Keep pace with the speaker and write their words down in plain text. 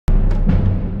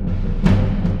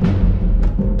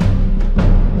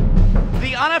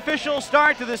unofficial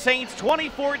start to the Saints'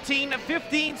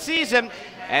 2014-15 season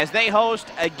as they host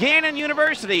Gannon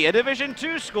University, a Division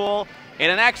II school,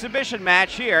 in an exhibition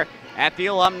match here at the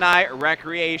Alumni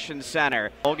Recreation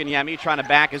Center. Oganyemi trying to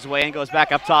back his way in, goes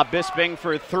back up top. Bisping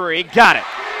for three, got it.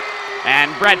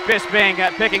 And Brett Bisping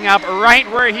picking up right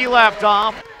where he left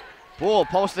off. Poole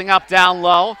posting up down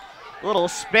low. Little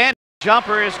spin.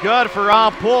 Jumper is good for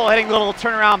Rob Poole, hitting a little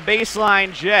turnaround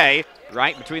baseline J.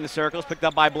 Right between the circles, picked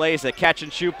up by Blazik. Catch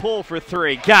and shoot, Poole for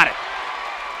three, got it.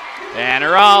 And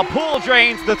Rob Poole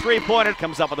drains the three-pointer.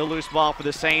 Comes up with a loose ball for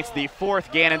the Saints. The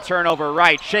fourth Gannon turnover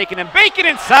right. Shaking and baking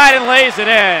inside and lays it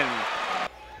in.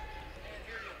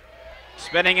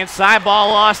 Spinning inside,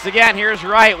 ball lost again. Here's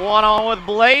Wright, one-on with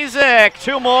Blazik.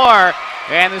 Two more,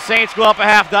 and the Saints go up a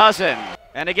half dozen.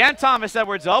 And again, Thomas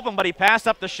Edwards open, but he passed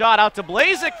up the shot out to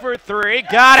Blazik for three.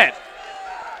 Got it.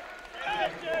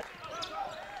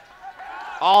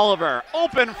 Oliver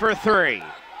open for three.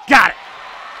 Got it.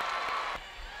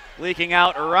 Leaking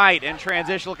out right in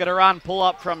transition. Look at a run. Pull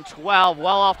up from 12.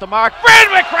 Well off the mark.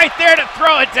 Brandwick right there to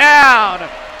throw it down.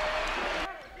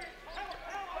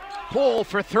 Poole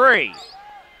for three.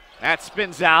 That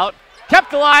spins out.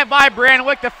 Kept alive by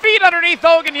Brandwick. The feet underneath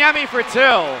Oganyemi for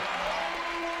two.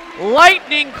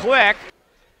 Lightning quick.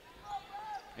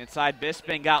 Inside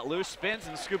Bisping got loose, spins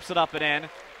and scoops it up and in.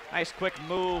 Nice quick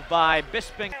move by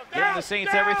Bisping, giving the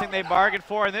Saints everything they bargained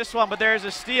for in this one, but there's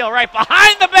a steal right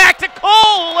behind the back to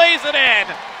Cole, who lays it in.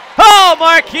 Oh,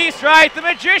 Marquise Wright, the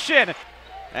magician.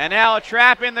 And now a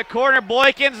trap in the corner.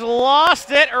 Boykins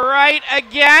lost it right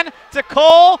again to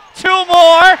Cole. Two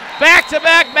more,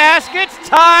 back-to-back baskets,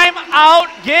 time out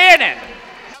Gannon.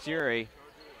 Fury.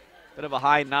 Bit of a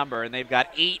high number, and they've got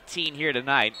 18 here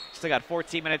tonight. Still got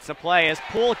 14 minutes to play as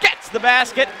Poole gets the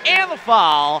basket and the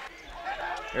foul.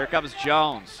 Here comes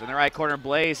Jones in the right corner.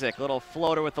 Blazik, little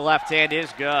floater with the left hand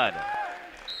is good.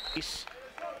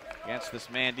 Against this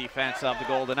man defense of the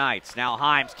Golden Knights. Now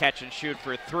Himes catch and shoot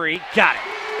for three. Got it.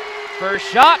 First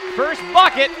shot, first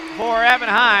bucket for Evan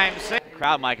Himes.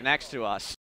 Crowd mic next to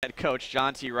us. Head coach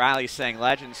John T. Riley saying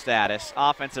legend status.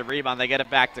 Offensive rebound, they get it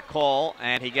back to Cole,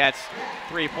 and he gets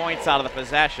 3 points out of the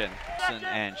possession.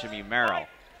 And Jimmy Merrill.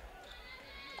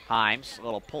 Himes, a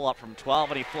little pull up from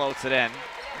 12, and he floats it in.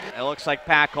 It looks like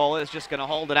Pacola is just going to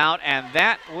hold it out, and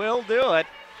that will do it.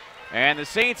 And the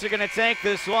Saints are going to take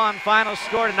this one. Final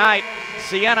score tonight,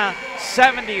 Siena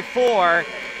 74,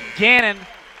 Gannon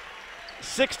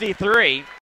 63.